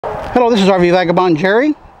Hello, this is RV Vagabond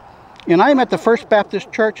Jerry, and I am at the First Baptist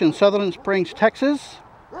Church in Sutherland Springs, Texas.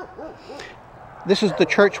 This is the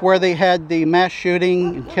church where they had the mass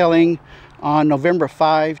shooting and killing on November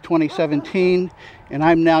 5, 2017, and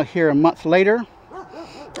I'm now here a month later.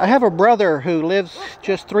 I have a brother who lives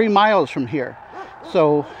just 3 miles from here,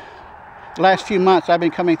 so the last few months I've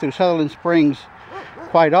been coming through Sutherland Springs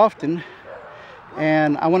quite often,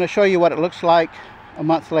 and I want to show you what it looks like a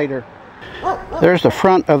month later. There's the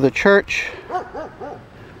front of the church.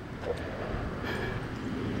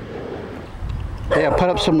 They have put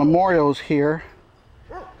up some memorials here.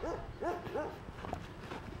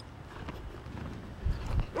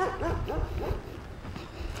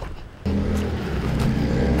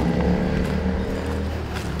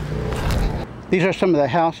 These are some of the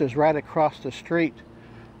houses right across the street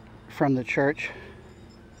from the church.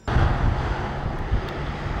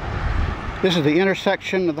 This is the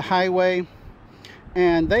intersection of the highway,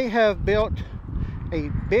 and they have built a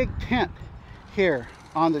big tent here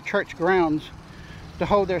on the church grounds to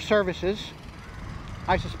hold their services.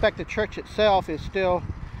 I suspect the church itself is still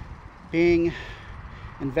being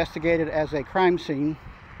investigated as a crime scene.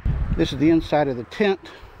 This is the inside of the tent.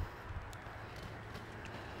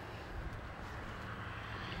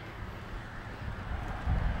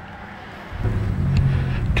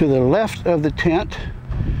 To the left of the tent,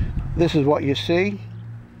 this is what you see,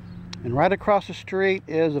 and right across the street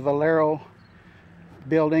is a Valero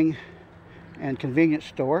building and convenience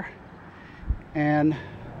store, and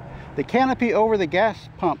the canopy over the gas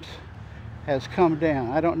pumps has come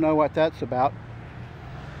down. I don't know what that's about.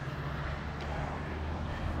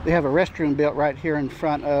 They have a restroom built right here in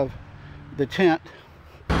front of the tent.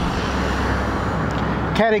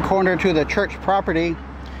 Catty corner to the church property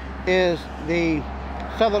is the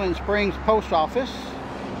Sutherland Springs post office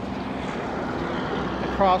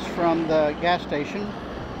across from the gas station,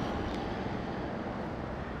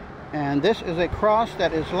 and this is a cross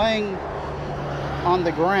that is laying on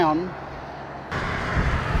the ground.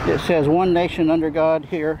 It says "One Nation Under God"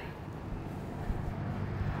 here.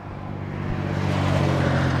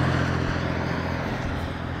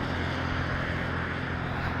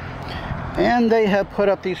 And they have put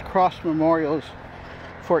up these cross memorials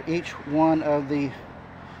for each one of the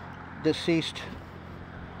deceased.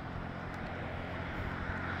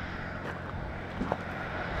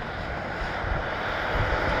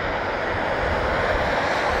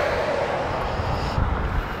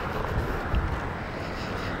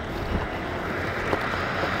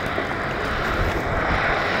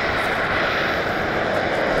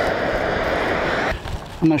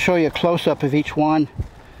 I'm going to show you a close-up of each one.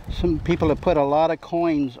 Some people have put a lot of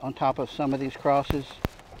coins on top of some of these crosses.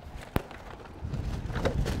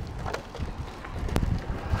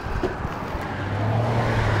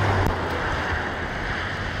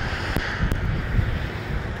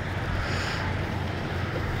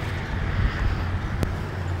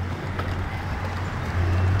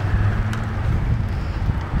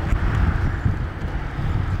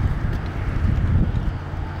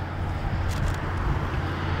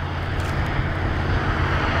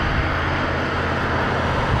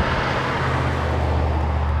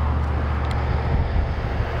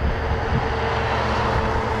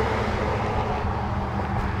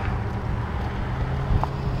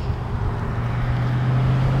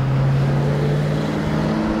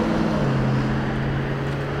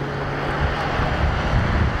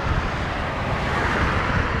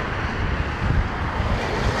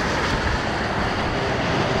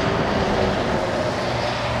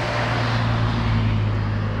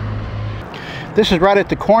 This is right at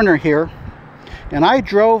the corner here, and I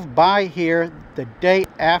drove by here the day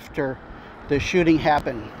after the shooting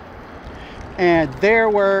happened, and there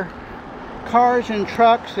were cars and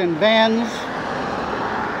trucks and vans,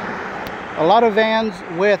 a lot of vans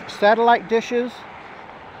with satellite dishes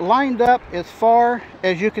lined up as far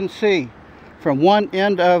as you can see from one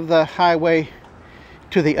end of the highway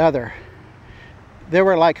to the other. There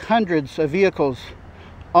were like hundreds of vehicles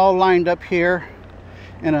all lined up here,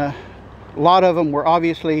 and a lot of them were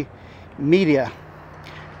obviously media.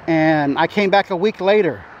 And I came back a week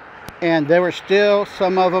later, and there were still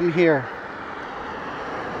some of them here.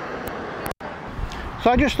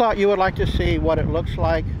 So I just thought you would like to see what it looks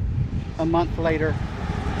like a month later.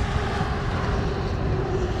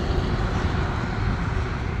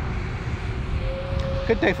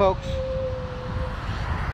 Good day, folks.